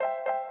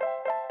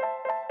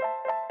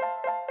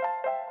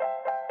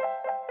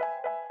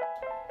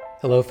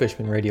Hello,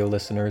 Fishman Radio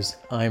listeners.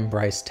 I'm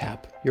Bryce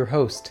Tapp, your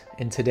host,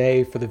 and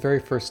today, for the very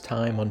first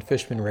time on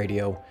Fishman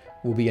Radio,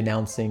 we'll be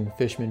announcing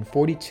Fishman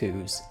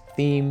 42's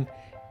theme,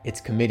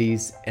 its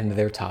committees, and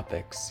their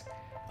topics.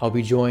 I'll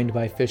be joined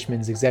by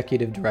Fishman's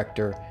Executive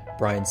Director,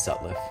 Brian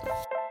Sutliff.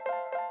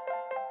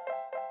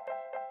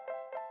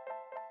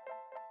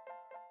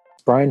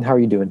 Brian, how are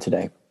you doing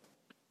today?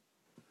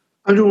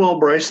 I'm doing well,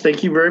 Bryce.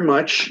 Thank you very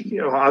much.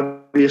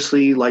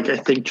 Obviously, like I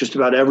think just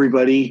about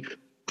everybody,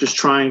 just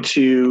trying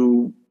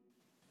to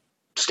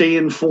stay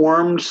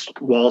informed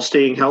while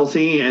staying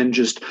healthy and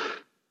just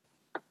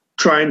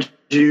trying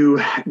to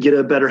get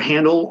a better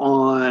handle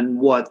on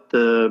what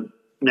the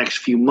next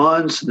few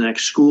months, the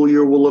next school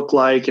year will look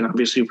like, and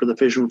obviously for the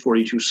Fishman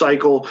 42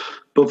 cycle.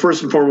 But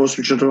first and foremost,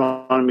 we just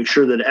want to make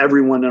sure that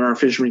everyone in our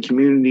fisherman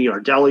community, our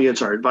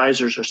delegates, our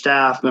advisors, our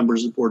staff,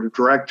 members of the board of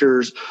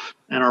directors,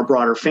 and our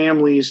broader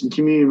families and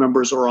community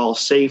members are all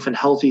safe and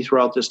healthy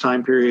throughout this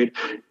time period.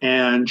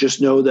 And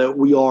just know that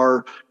we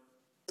are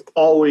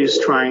always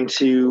trying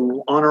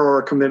to honor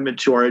our commitment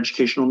to our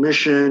educational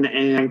mission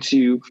and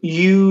to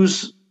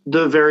use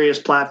the various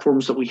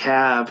platforms that we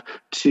have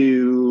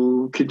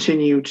to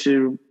continue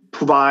to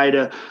provide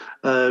a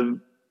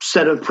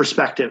set of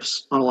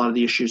perspectives on a lot of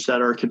the issues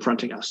that are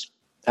confronting us.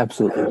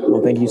 Absolutely.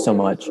 Well, thank you so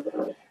much.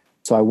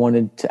 So I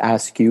wanted to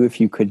ask you if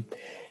you could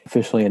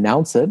officially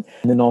announce it,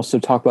 and then also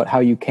talk about how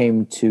you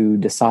came to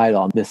decide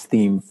on this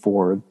theme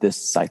for this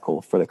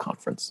cycle for the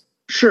conference.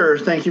 Sure.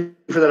 Thank you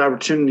for that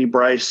opportunity,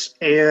 Bryce.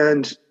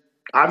 And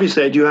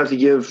obviously, I do have to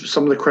give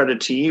some of the credit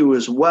to you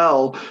as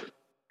well.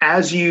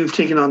 As you've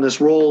taken on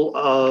this role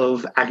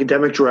of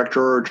academic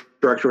director or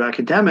director of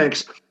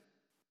academics,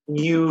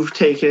 you've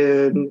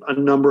taken a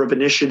number of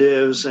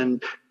initiatives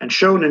and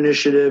shown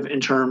initiative in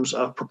terms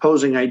of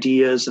proposing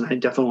ideas, and I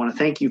definitely want to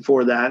thank you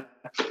for that.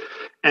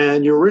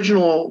 And your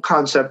original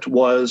concept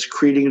was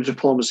creating a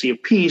diplomacy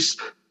of peace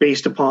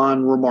based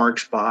upon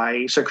remarks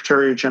by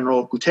Secretary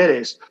General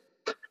Guterres.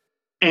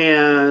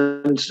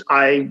 And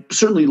I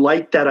certainly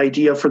liked that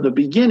idea from the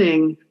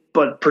beginning,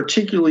 but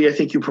particularly I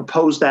think you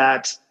proposed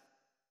that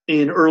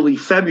in early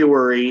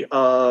February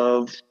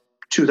of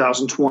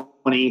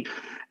 2020.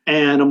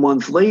 And a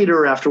month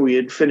later, after we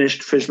had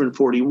finished Fishman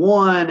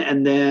 41,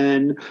 and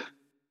then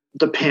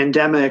the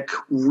pandemic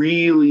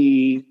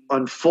really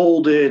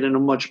unfolded in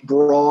a much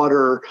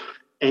broader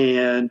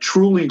and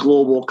truly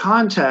global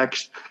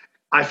context,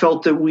 I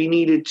felt that we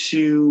needed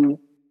to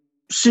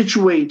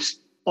situate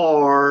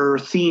our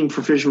theme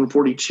for Fishman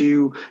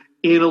 42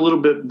 in a little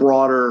bit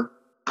broader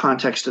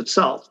context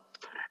itself.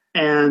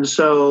 And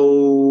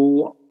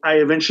so I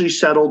eventually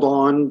settled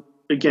on,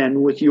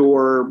 again, with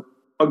your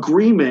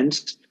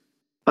agreement,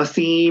 a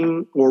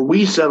theme, or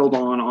we settled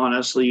on,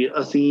 honestly,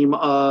 a theme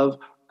of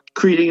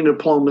creating a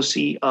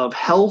diplomacy of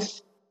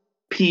health,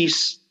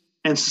 peace,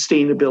 and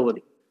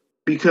sustainability.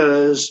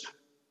 Because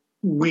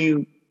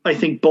we, I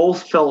think,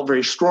 both felt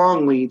very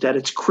strongly that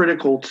it's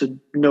critical to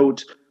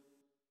note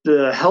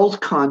the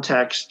health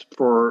context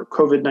for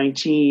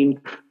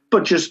COVID-19,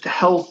 but just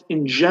health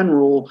in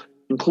general,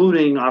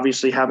 including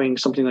obviously having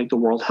something like the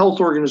World Health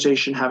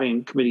Organization, having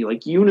a committee like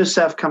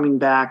UNICEF coming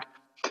back,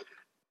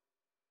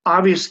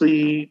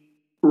 obviously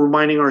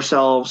reminding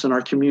ourselves and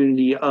our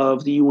community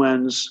of the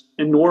UN's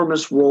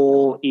enormous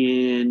role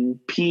in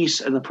peace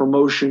and the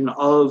promotion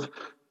of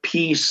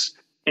peace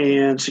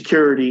and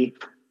security,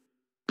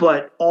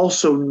 but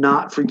also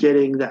not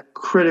forgetting that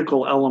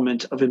critical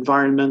element of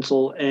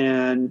environmental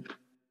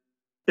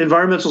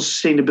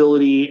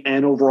sustainability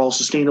and overall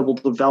sustainable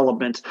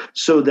development,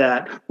 so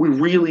that we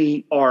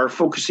really are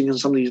focusing on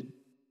some of these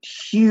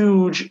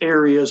huge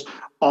areas,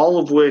 all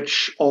of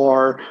which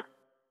are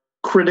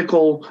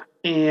critical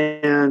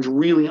and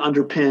really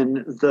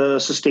underpin the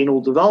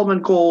sustainable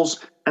development goals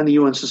and the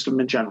UN system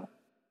in general.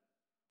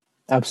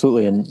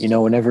 Absolutely. And,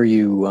 whenever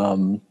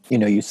you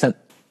sent,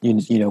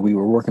 we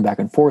were working back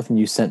and forth and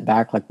you sent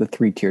back like the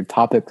 3-tiered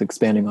topics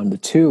expanding onto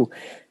 2,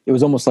 it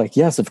was almost like,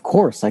 yes, of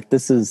course, like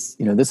this is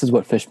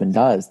what Fishman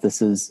does. This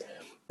has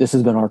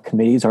been our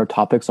committees, our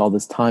topics all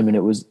this time. And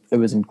it was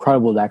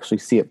incredible to actually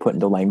see it put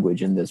into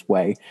language in this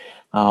way.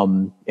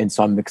 And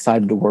so I'm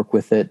excited to work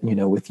with it,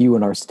 with you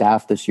and our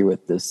staff this year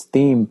with this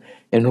theme.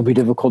 And it'll be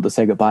difficult to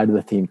say goodbye to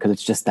the theme because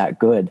it's just that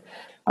good.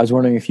 I was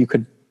wondering if you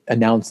could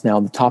announce now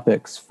the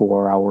topics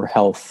for our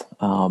health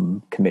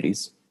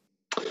committees.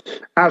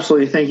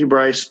 Absolutely. Thank you,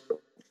 Bryce.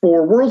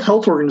 For World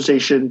Health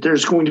Organization,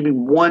 there's going to be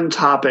one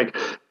topic,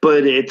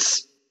 but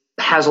it's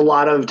has a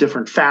lot of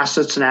different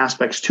facets and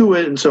aspects to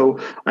it. And so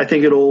I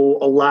think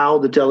it'll allow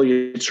the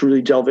delegates to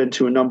really delve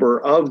into a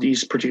number of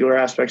these particular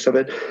aspects of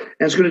it. And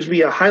it's going to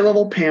be a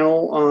high-level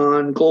panel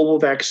on global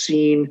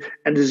vaccine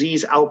and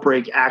disease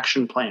outbreak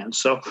action plans.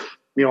 So,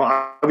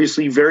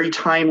 obviously very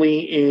timely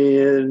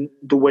in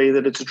the way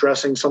that it's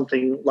addressing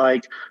something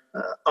like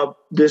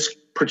this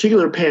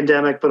particular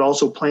pandemic, but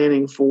also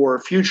planning for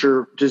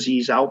future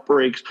disease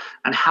outbreaks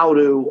and how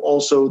to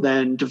also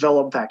then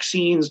develop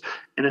vaccines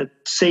in a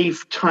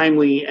safe,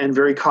 timely, and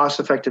very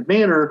cost-effective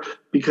manner,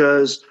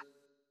 because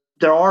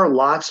there are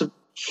lots of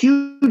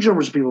huge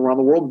numbers of people around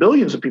the world,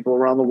 billions of people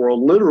around the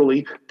world,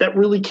 literally, that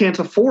really can't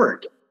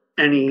afford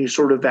any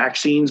sort of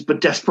vaccines,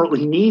 but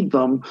desperately need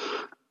them.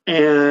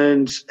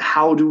 And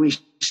how do we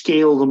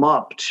scale them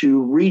up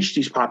to reach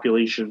these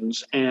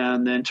populations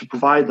and then to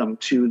provide them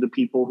to the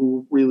people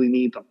who really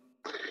need them?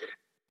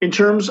 In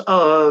terms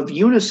of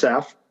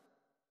UNICEF,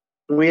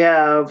 we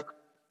have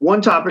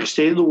one topic,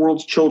 State of the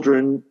World's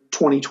Children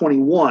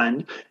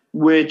 2021,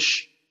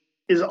 which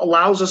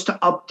allows us to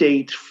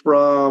update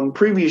from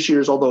previous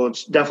years, although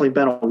it's definitely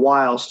been a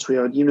while since we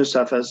had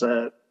UNICEF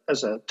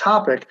as a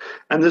topic.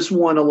 And this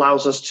one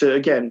allows us to,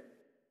 again,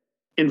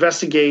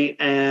 investigate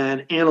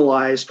and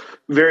analyze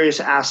various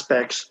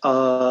aspects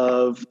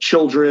of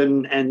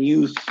children and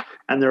youth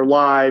and their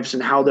lives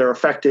and how they're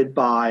affected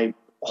by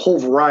a whole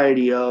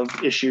variety of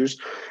issues.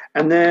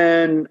 And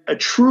then a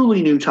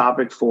truly new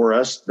topic for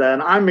us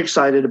that I'm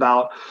excited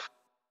about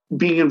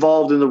being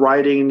involved in the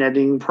writing and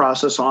editing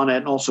process on it,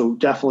 and also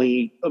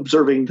definitely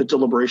observing the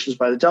deliberations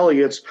by the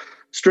delegates,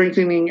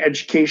 strengthening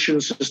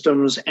education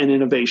systems and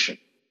innovation.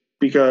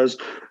 Because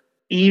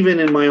even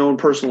in my own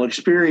personal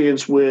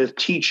experience with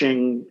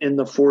teaching in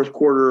the fourth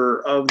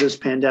quarter of this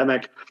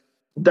pandemic,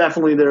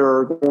 definitely there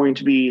are going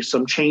to be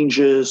some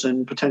changes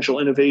and potential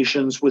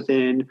innovations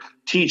within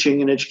teaching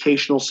and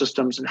educational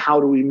systems, and how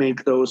do we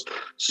make those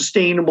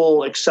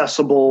sustainable,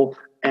 accessible,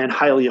 and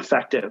highly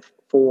effective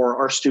for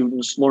our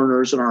students,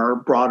 learners, and our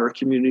broader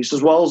communities,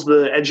 as well as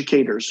the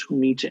educators who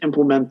need to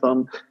implement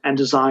them and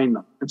design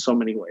them in so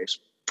many ways.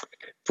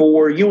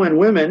 For UN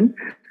Women,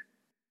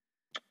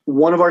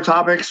 one of our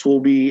topics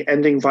will be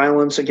ending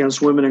violence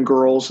against women and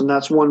girls, and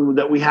that's one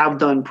that we have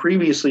done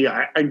previously.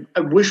 I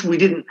wish we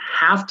didn't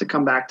have to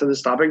come back to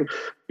this topic,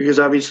 because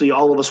obviously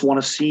all of us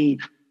want to see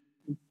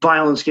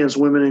violence against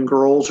women and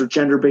girls or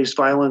gender-based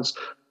violence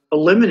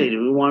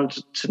eliminated. We want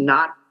it to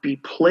not be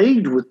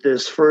plagued with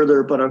this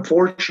further, but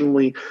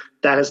unfortunately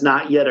that has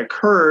not yet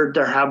occurred.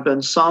 There have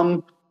been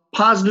some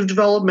positive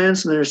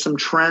developments, and there's some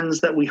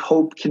trends that we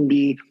hope can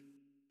be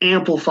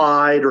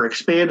amplified or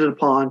expanded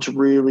upon to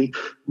really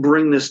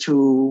bring this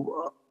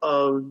to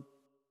a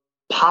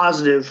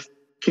positive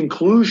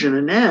conclusion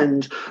and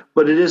end.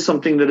 But it is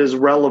something that is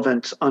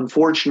relevant,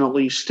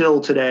 unfortunately, still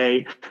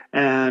today.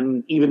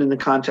 And even in the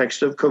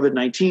context of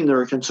COVID-19, there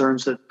are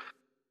concerns that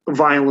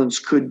violence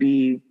could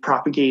be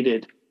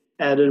propagated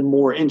at a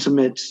more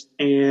intimate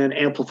and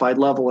amplified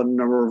level in a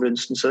number of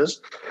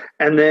instances.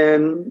 And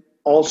then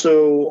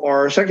also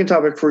our second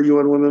topic for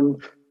UN Women,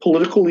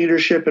 political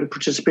leadership and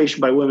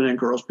participation by women and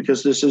girls,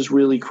 because this is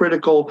really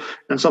critical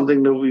and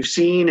something that we've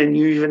seen. And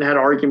you even had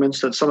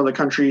arguments that some of the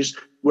countries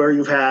where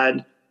you've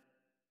had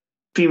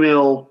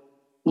female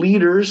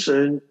leaders,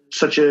 and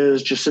such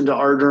as Jacinda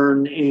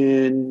Ardern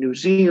in New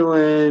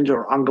Zealand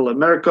or Angela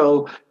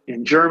Merkel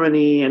in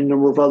Germany and a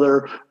number of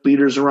other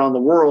leaders around the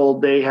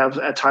world, they have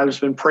at times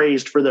been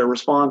praised for their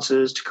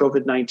responses to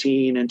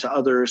COVID-19 and to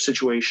other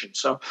situations.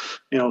 So,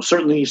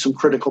 certainly some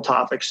critical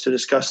topics to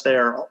discuss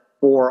there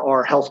for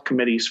our health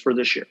committees for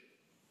this year.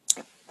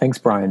 Thanks,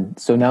 Brian.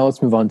 So now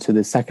let's move on to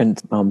the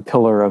second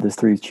pillar of this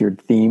three-tiered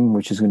theme,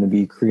 which is going to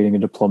be creating a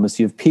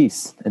diplomacy of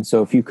peace. And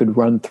so if you could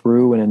run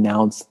through and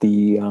announce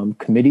the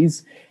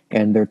committees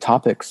and their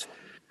topics.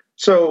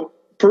 So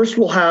first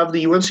we'll have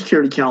the UN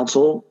Security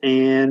Council,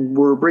 and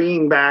we're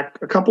bringing back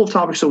a couple of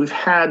topics that we've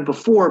had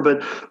before,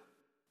 but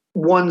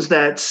ones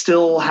that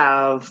still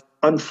have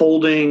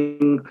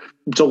unfolding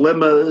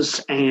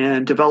dilemmas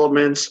and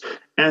developments.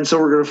 And so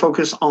we're going to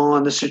focus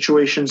on the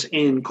situations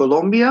in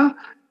Colombia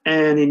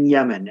and in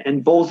Yemen.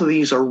 And both of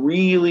these are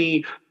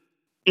really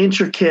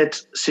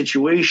intricate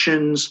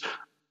situations.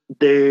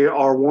 They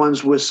are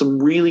ones with some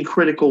really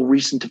critical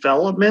recent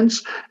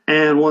developments,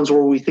 and ones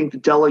where we think the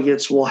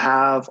delegates will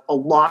have a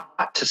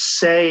lot to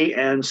say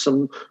and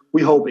some,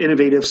 we hope,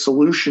 innovative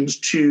solutions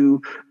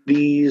to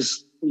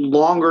these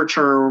longer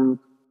term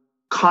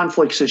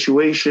conflict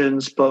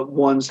situations, but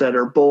ones that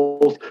are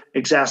both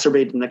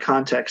exacerbated in the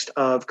context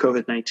of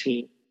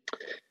COVID-19.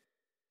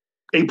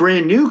 A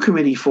brand new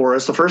committee for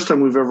us, the first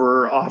time we've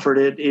ever offered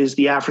it, is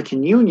the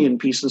African Union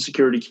Peace and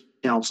Security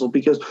Council,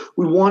 because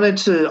we wanted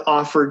to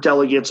offer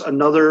delegates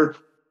another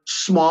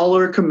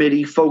smaller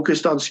committee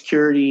focused on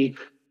security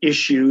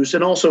issues,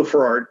 and also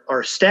for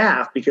our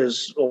staff,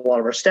 because a lot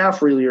of our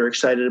staff really are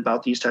excited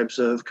about these types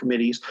of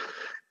committees.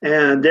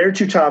 And their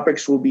two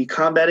topics will be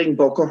combating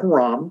Boko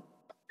Haram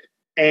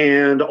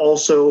and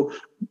also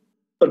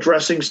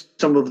addressing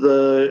some of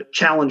the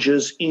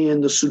challenges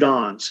in the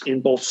Sudans,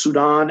 in both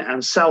Sudan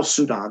and South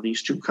Sudan,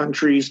 these two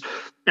countries,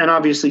 and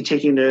obviously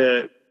taking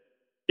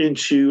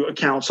into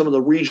account some of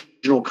the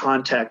regional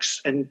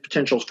contexts and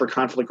potentials for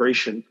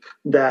conflagration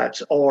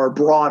that are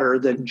broader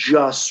than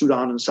just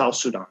Sudan and South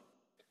Sudan.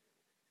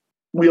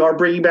 We are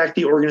bringing back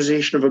the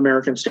Organization of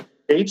American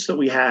States that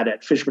we had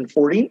at Fishman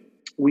 40.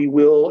 We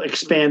will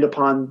expand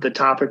upon the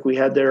topic we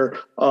had there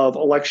of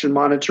election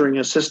monitoring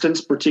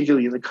assistance,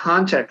 particularly in the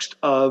context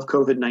of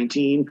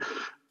COVID-19.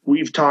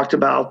 We've talked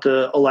about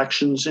the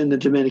elections in the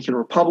Dominican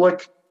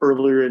Republic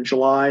earlier in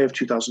July of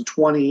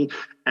 2020,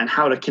 and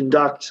how to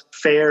conduct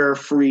fair,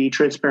 free,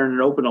 transparent,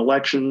 and open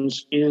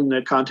elections in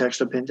the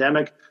context of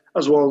pandemic,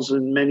 as well as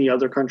in many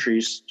other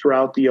countries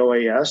throughout the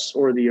OAS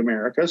or the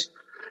Americas.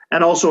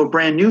 And also a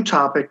brand new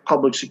topic,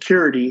 public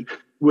security,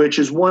 which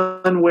is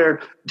one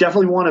where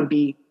definitely want to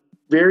be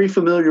very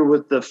familiar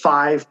with the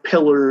 5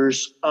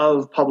 pillars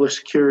of public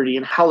security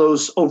and how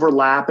those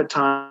overlap at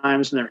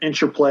times and their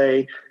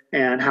interplay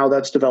and how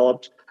that's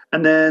developed.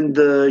 And then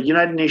the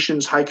United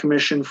Nations High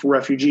Commission for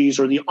Refugees,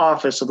 or the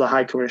Office of the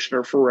High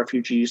Commissioner for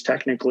Refugees,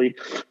 technically,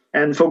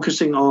 and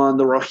focusing on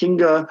the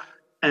Rohingya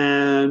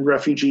and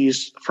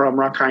refugees from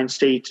Rakhine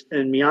State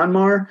in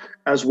Myanmar,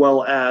 as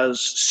well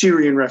as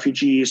Syrian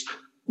refugees,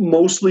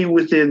 mostly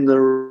within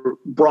the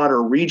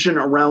broader region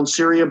around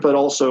Syria, but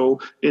also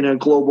in a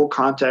global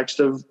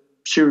context of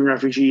Syrian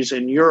refugees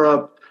in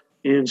Europe,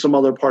 in some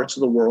other parts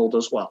of the world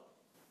as well.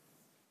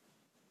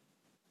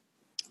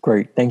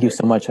 Great. Thank you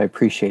so much. I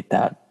appreciate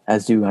that,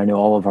 as do I know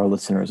all of our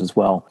listeners as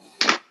well.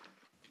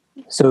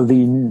 So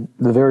the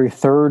very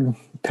third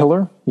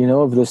pillar,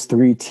 of this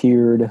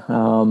three-tiered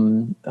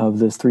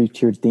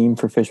theme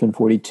for Fishman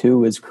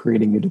 42 is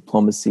creating a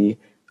diplomacy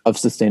of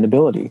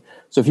sustainability.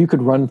 So if you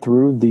could run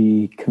through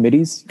the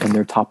committees and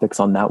their topics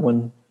on that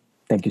one,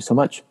 thank you so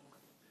much.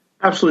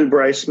 Absolutely,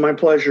 Bryce. My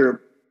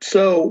pleasure.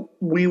 So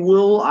we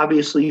will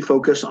obviously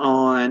focus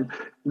on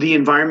the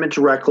environment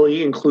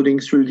directly, including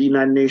through the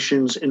United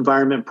Nations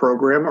Environment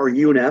Program, or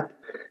UNEP,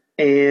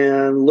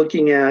 and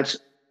looking at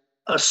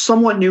a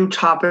somewhat new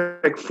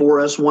topic for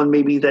us, one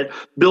maybe that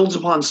builds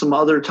upon some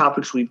other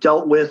topics we've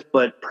dealt with,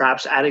 but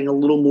perhaps adding a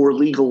little more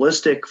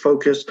legalistic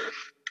focus,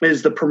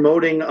 is the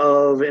promoting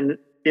of an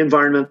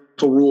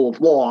environmental rule of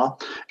law.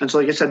 And so,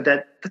 like I said,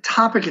 that the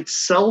topic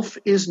itself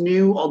is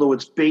new, although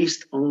it's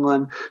based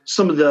on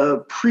some of the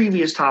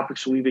previous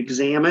topics we've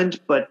examined,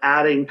 but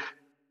adding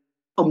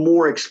a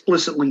more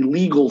explicitly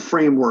legal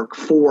framework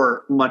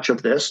for much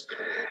of this.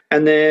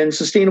 And then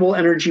sustainable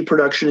energy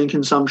production and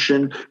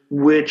consumption,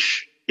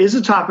 which is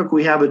a topic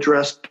we have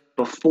addressed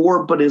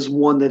before, but is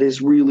one that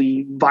is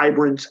really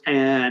vibrant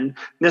and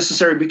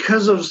necessary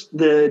because of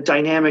the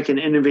dynamic and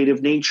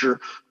innovative nature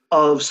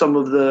of some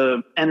of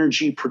the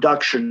energy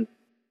production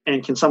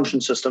and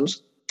consumption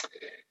systems.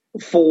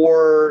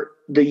 For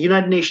the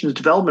United Nations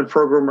Development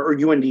Program, or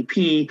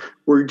UNDP,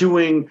 we're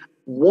doing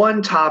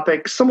one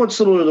topic, somewhat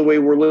similar to the way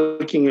we're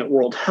looking at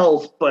World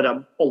Health, but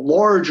a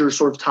larger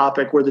sort of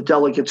topic where the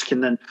delegates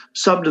can then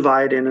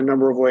subdivide in a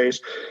number of ways.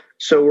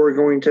 So we're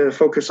going to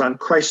focus on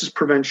crisis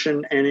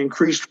prevention and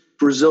increased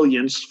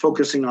resilience,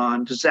 focusing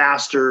on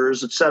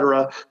disasters, et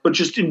cetera, but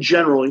just in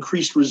general,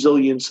 increased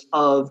resilience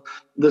of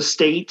the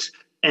state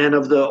and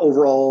of the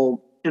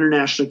overall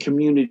international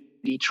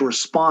community to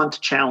respond to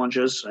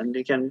challenges. And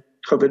again,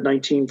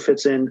 COVID-19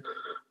 fits in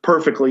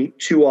perfectly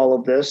to all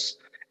of this.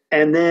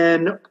 And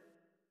then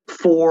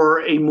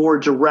for a more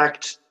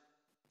direct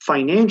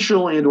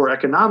financial and or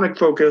economic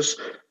focus,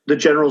 the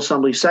General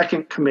Assembly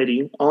Second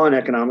Committee on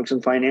Economics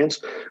and Finance,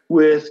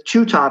 with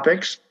 2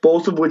 topics,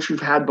 both of which we've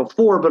had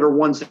before, but are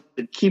ones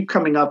that keep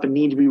coming up and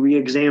need to be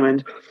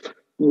re-examined.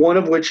 One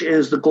of which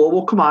is the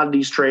global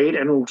commodities trade,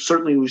 and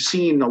certainly we've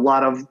seen a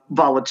lot of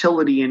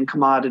volatility in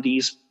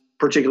commodities,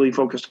 particularly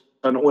focused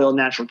on oil and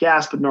natural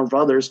gas, but a number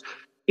of others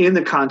in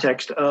the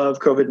context of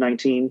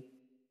COVID-19.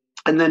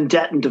 And then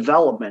debt and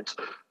development,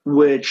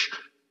 which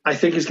I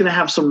think is going to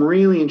have some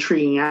really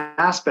intriguing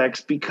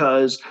aspects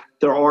because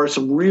there are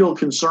some real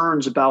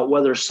concerns about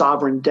whether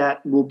sovereign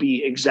debt will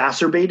be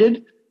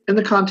exacerbated in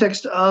the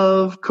context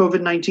of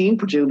COVID-19,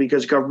 particularly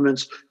because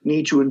governments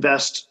need to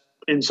invest,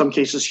 in some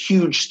cases,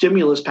 huge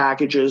stimulus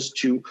packages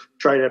to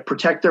try to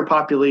protect their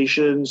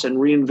populations and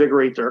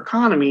reinvigorate their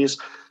economies.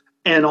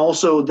 And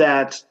also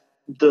that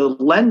the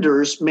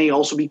lenders may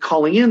also be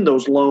calling in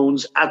those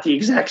loans at the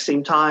exact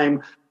same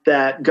time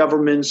that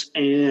governments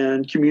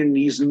and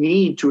communities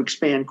need to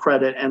expand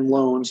credit and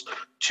loans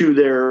to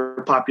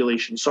their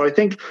population. So I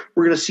think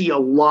we're going to see a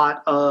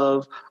lot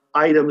of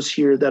items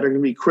here that are going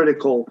to be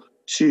critical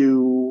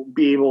to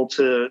be able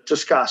to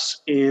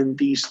discuss in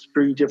these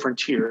 3 different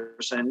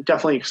tiers, and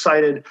definitely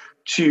excited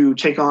to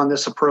take on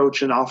this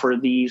approach and offer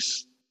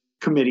these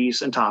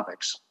committees and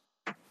topics.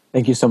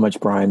 Thank you so much,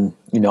 Brian.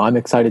 I'm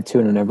excited too,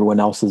 and everyone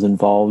else is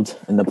involved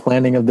in the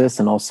planning of this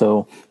and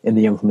also in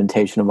the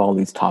implementation of all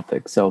these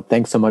topics. So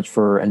thanks so much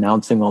for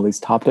announcing all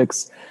these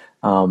topics.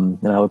 And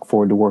I look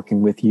forward to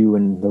working with you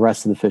and the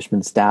rest of the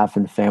Fishman staff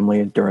and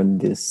family during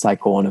this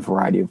cycle in a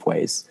variety of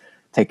ways.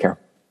 Take care.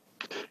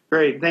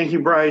 Great. Thank you,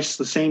 Bryce.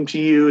 The same to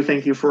you.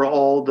 Thank you for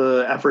all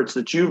the efforts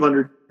that you've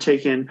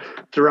undertaken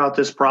throughout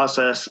this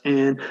process.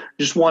 And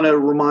just want to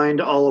remind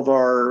all of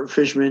our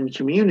Fishman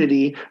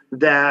community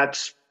that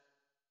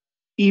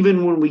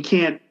even when we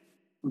can't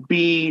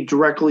be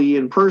directly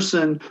in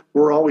person,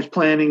 we're always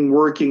planning,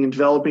 working, and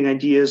developing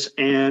ideas.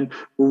 And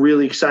we're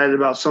really excited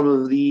about some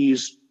of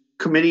these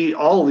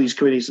all of these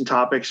committees and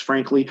topics,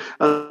 frankly,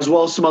 as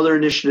well as some other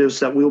initiatives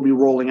that we'll be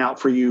rolling out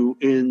for you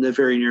in the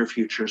very near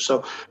future.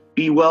 So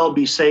be well,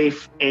 be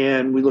safe,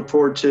 and we look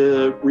forward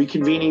to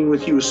reconvening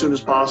with you as soon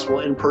as possible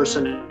in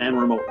person and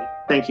remotely.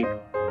 Thank you.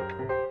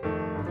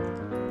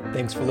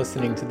 Thanks for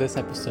listening to this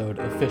episode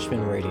of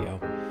Fishman Radio.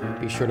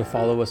 Be sure to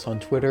follow us on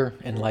Twitter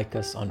and like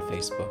us on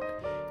Facebook.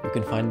 You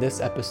can find this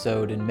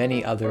episode and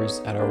many others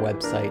at our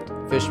website,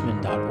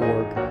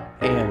 fishman.org,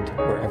 and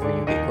wherever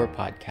you get your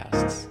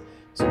podcasts.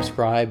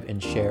 Subscribe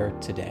and share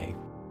today.